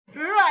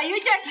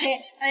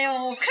腿，哎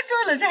呦，可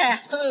重了这。哎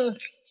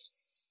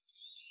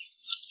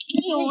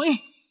呦喂！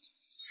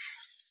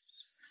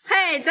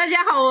嗨，大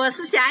家好，我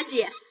是霞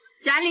姐。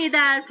家里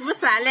的猪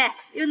散了，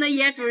又能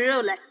腌猪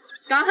肉了。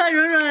刚和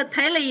蓉蓉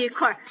抬了一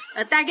块，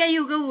大概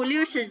有个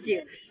50-60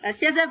斤。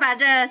现在把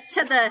这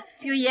切的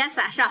用盐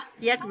撒上，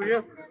腌猪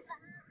肉。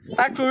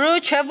把猪肉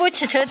全部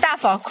切成大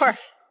方块。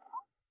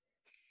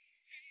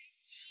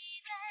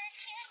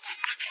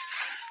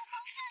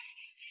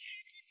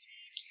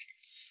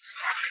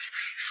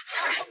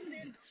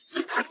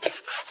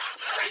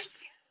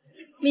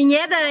每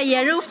年的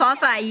腌肉方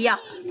法一样，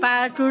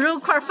把猪肉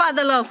块放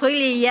到冷盆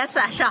里盐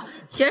撒上，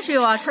血水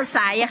往出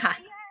洒一下。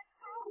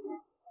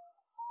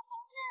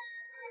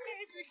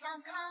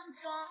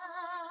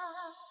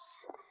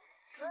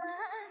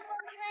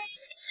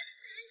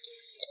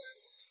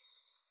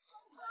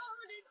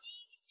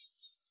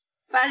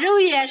把肉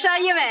腌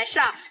上一晚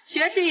上，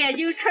血水也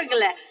就出去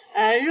了，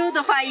肉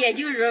的话也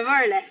就入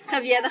味了，特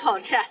别的好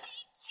吃。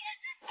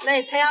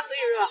来，太阳回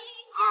肉啊！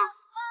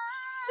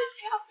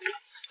太阳回肉。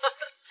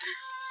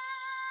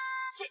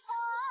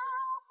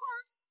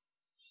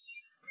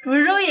猪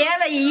肉腌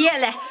了一夜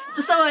了，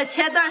这是我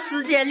前段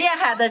时间炼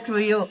下的猪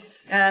油，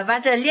把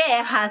这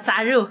炼一下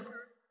炸肉。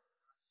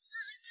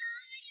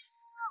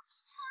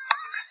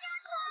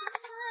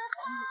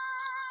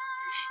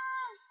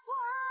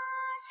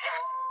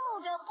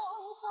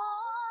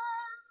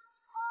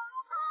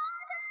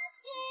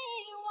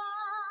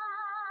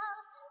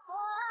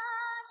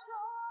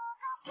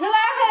出来，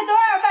海多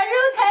儿，把肉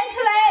抬出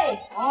来。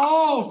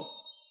哦。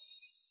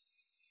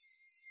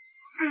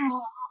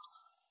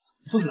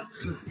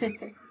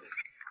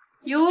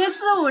油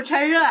4、5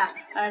成热，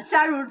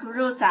下入猪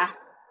肉渣。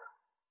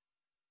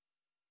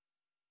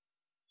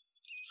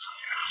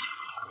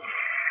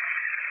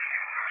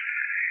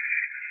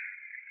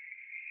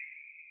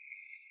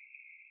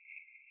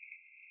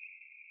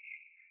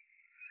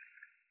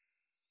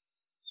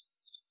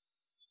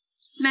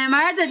慢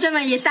慢的这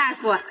么一大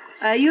锅，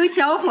用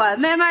小火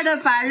慢慢的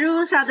把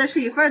肉上的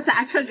水分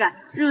炸出个，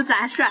肉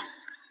炸熟。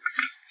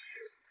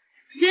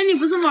姐，你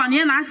不是往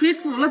年拿水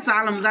煮了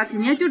炸了吗？咋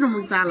今年就这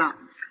么炸了？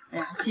哎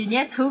呀，今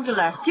年偷个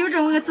了，就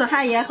这么个做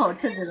下也好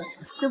吃的了，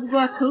只不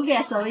过口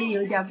感稍微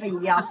有点不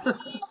一样。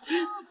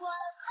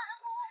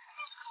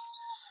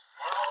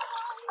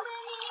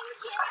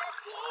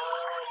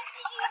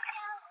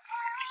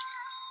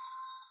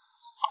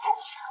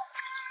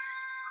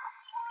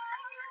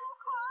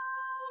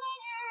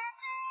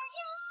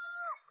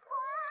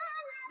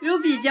肉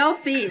比较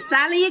肥，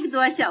炸了1个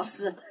多小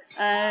时，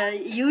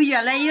油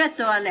越来越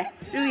多了，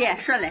肉也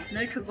熟了，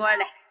能出锅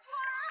了。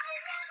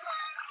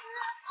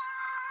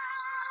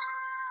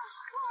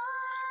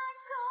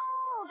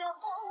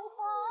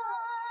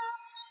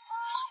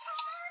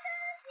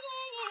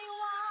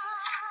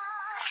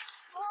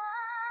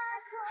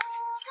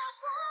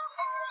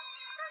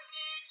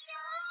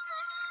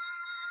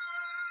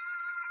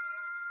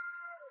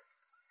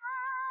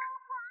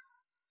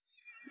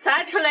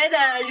炸出来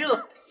的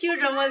肉就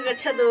这么个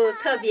吃都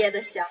特别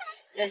的香。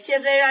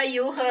现在让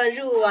油和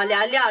肉往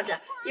凉晾着，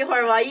一会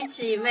儿往一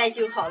起卖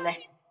就好了。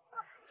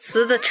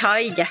撕的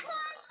长一点。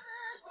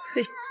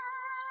嘿，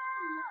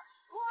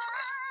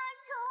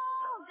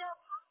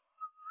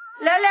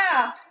亮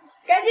亮，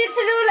赶紧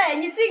吃肉来，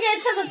你最爱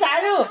吃的炸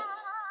肉。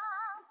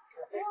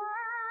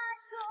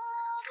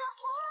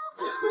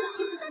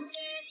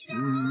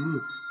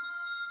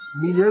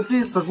明年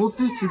对师傅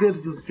最期待的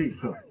就是这一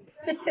刻。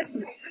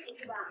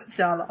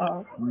香了啊！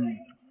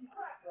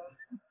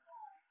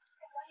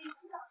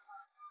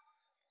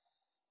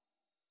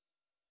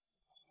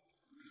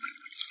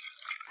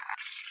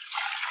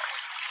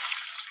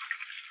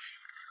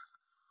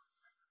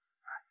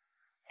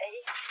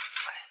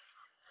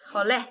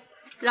好嘞，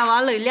让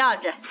往冷晾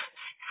着。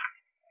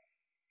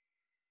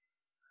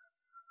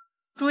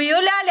猪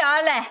油晾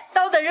凉了，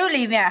倒到肉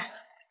里面。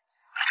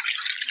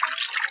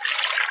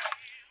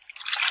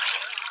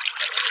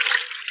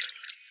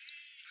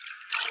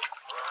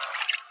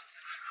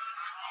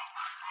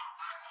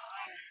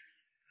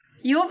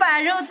油把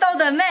肉倒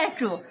的慢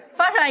煮，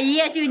放上一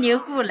夜就凝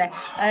固了。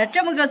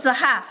这么个做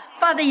法，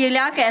放的阴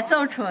凉干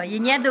燥处，1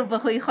年都不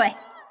会坏。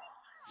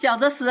小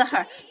的时候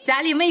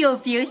家里没有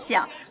冰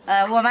箱，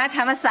我妈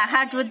他们3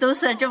下猪都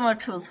是这么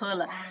储存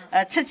了。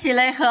吃起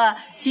来和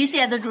新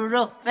鲜的猪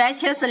肉完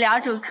全是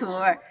2种口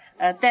味，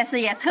但是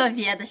也特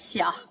别的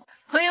香。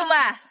朋友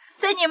们，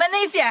在你们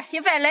那边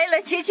一般来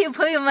了亲戚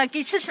朋友们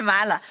给吃什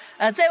么了？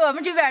在我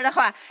们这边的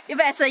话，一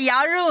般是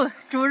羊肉、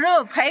猪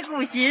肉、排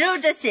骨、鸡肉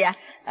这些。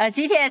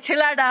今天陈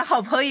兰的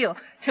好朋友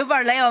陈宝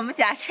来我们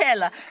家吃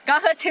了，刚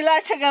和陈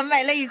兰吃个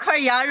买了一块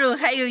羊肉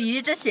还有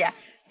鱼这些。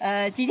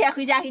今天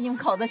回家给你们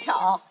烤的吃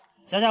啊。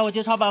霞霞，我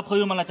经常把朋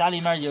友们来家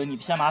里面有，你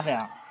不嫌麻烦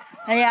啊？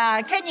哎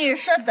呀，看你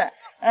说的，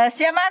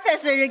嫌麻烦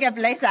是人家不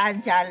来咱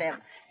家来，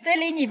这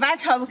里你爸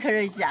常不客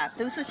人家，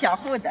都是相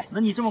互的。那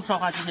你这么说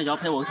话，这些羊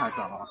排我给他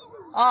做了。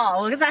哦，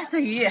我给咱做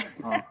鱼。哦。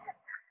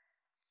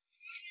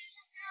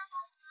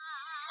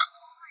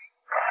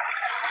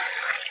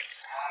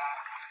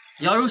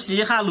羊肉洗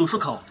一下卤漱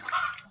口，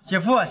姐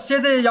夫，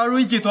现在羊肉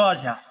一斤多少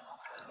钱？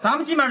咱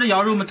们这边的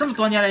羊肉嘛，这么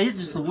多年来一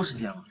直是50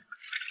斤。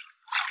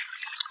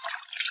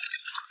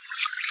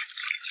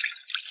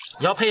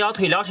羊排、羊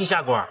腿凉水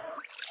下锅，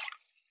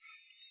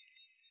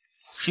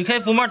水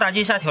开浮沫打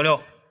进下调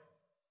料，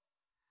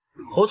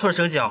后葱、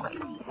生姜、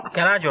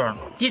干辣椒、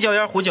地椒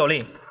盐、胡椒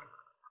类，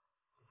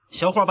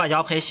小火把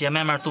羊排先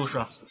慢慢炖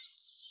熟。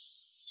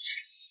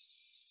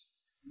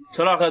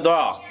车上喝多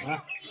少？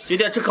今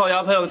天吃烤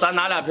羊排，咱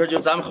拿2瓶酒，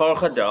咱们好好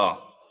喝点啊。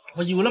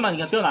我有了吗？你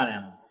看不要拿来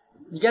吗？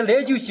你给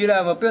来就行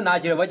了嘛，不要拿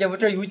酒了，我姐夫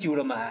这有酒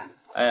了嘛。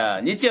哎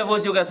呀，你姐夫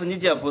酒该是你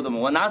姐夫的嘛，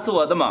我拿是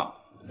我的嘛。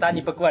那你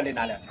不给我来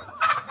拿2瓶？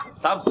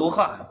咱不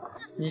喝。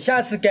你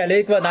下次该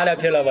来给我拿2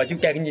瓶了，我就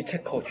该给你吃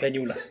烤全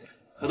牛了。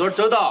这都是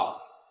知道。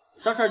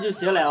这事儿就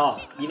行了啊！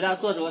你们俩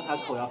坐着，我谈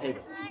烤羊排吧。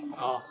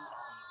啊。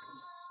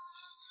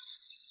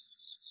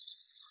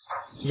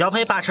羊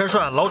排把成熟，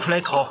捞出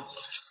来烤，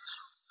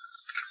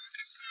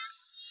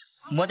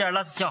抹点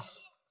辣子酱。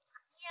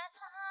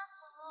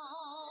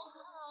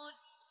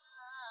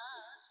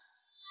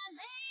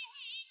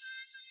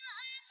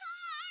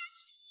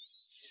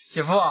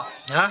姐夫啊，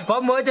给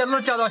我抹一点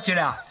辣酱就行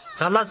了。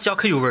咱辣子酱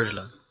可有味儿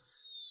了。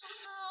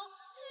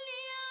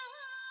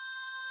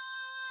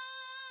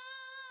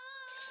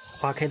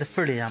花开的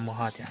粉里也抹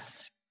上点。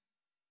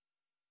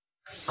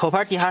烤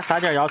盘底下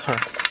撒点洋葱，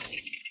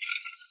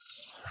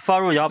放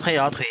入羊排、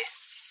羊腿，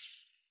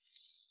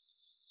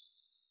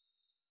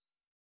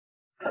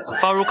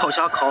放入烤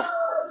箱烤，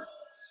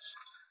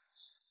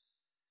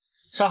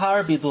上下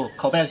200度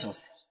烤半个小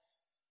时。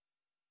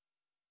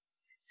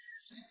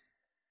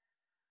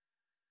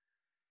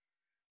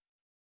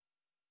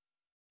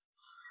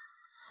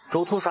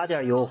中途撒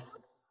点油，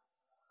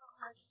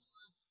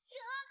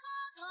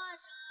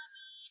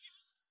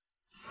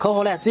烤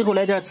好了，最后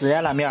来点孜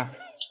然辣面，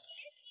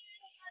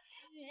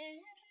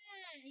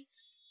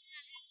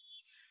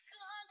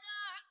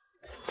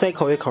再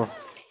烤一口。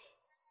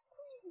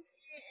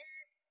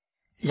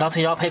羊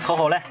腿、羊排烤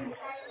好了，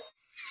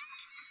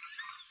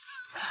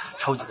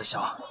超级的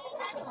香。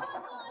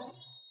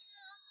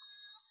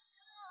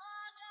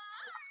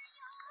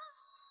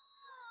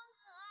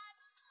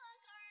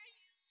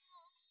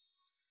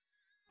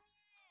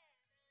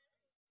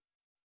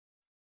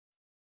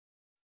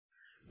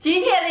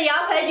今天的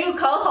羊排就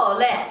烤好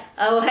了，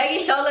我还给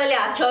烧了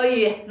2条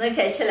鱼，能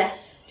开吃了。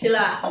陈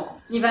乐，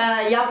你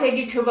把羊排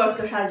给吃饱，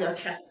搁上脚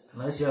吃。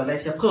能行，来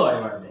先碰我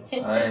一碗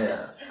呗。哎呀，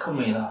可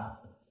美了。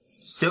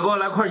先给我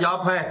来块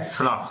羊排，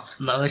吃了。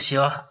能行。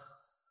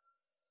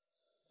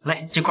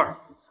来这块儿。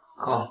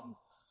好。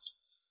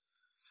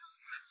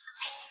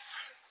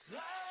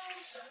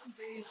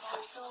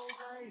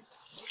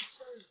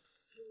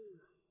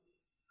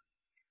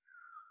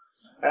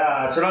哎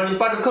呀，这让你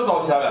把这可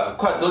高兴了，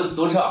快都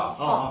吃。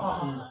尝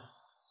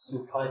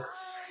一口。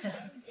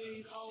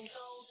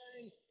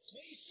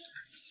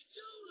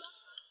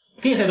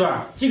给你海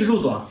段，这个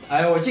肉多。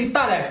哎，我这个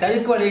大了，赶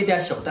紧给我来一点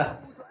小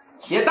的。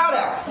嫌大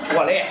了，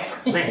我来。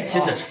来，谢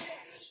谢。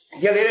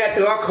你来来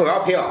都要烤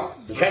羊排啊！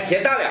你看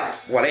嫌大了，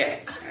我来。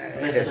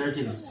来，这是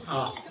这个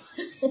啊。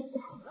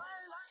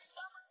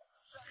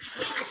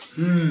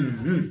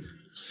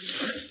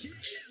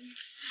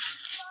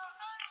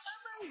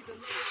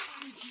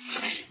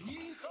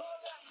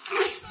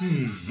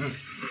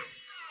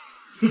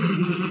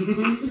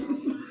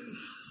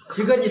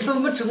徐哥，你是不是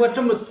没吃过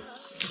这么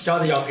香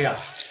的羊排啊？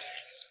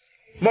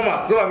妈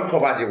妈，这碗泡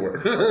把鸡味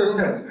儿。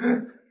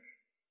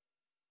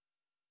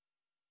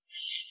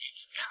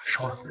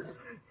少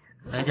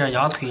来点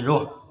羊腿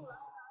肉，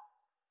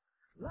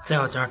再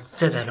要点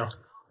再材料。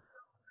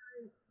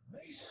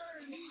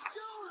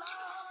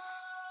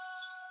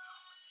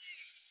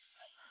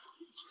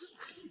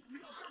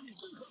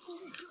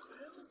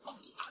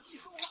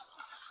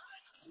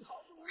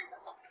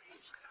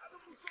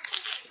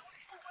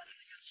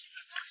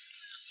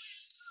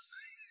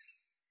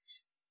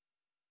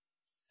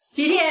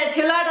今天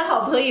陈乐的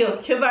好朋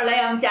友陈宝来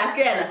俺们家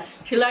转了，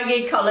陈乐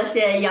给烤了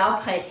些羊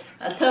排，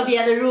特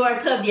别的入味，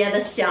特别的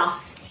香。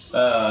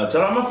这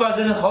咱们饭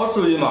真的好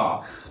手艺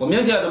嘛，我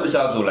明天都不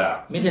想走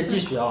了。明天继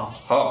续啊。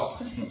好。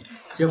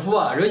姐夫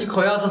啊，人家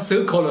烤羊是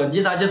手烤了，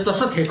你咋就做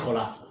食材烤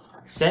了？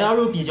山羊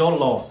肉比较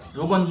老，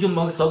如果你就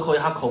没个烧烤一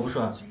下烤不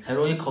熟，很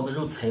容易烤的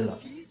肉柴了。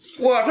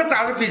我说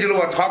咋是比起了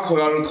我常烤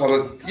羊肉烤的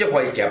一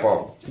火一天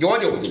包，鸟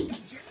鸟的。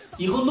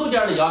以后老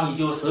点的羊你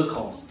就手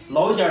烤，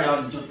老一点的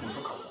羊你就煮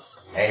熟烤。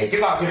哎，这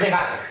个挺害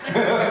怕的。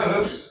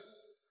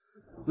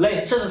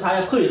来，这是咱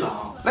也碰一下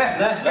啊！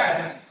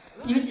来，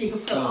你们几个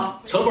碰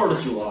啊？成包的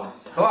酒啊，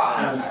是吧？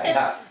哎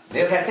呀，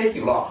那还太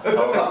久了，好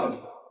吧？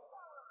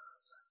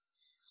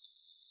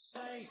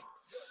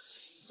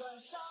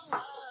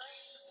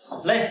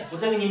来，我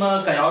再给你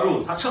们干羊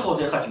肉，咱吃好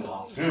再喝酒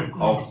啊。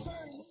好。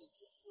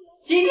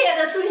今天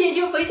的视频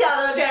就分享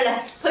到这儿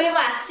了，朋友们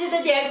记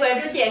得点个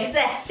关注，点个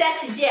赞，下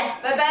期见，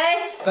拜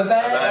拜。拜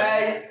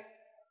拜。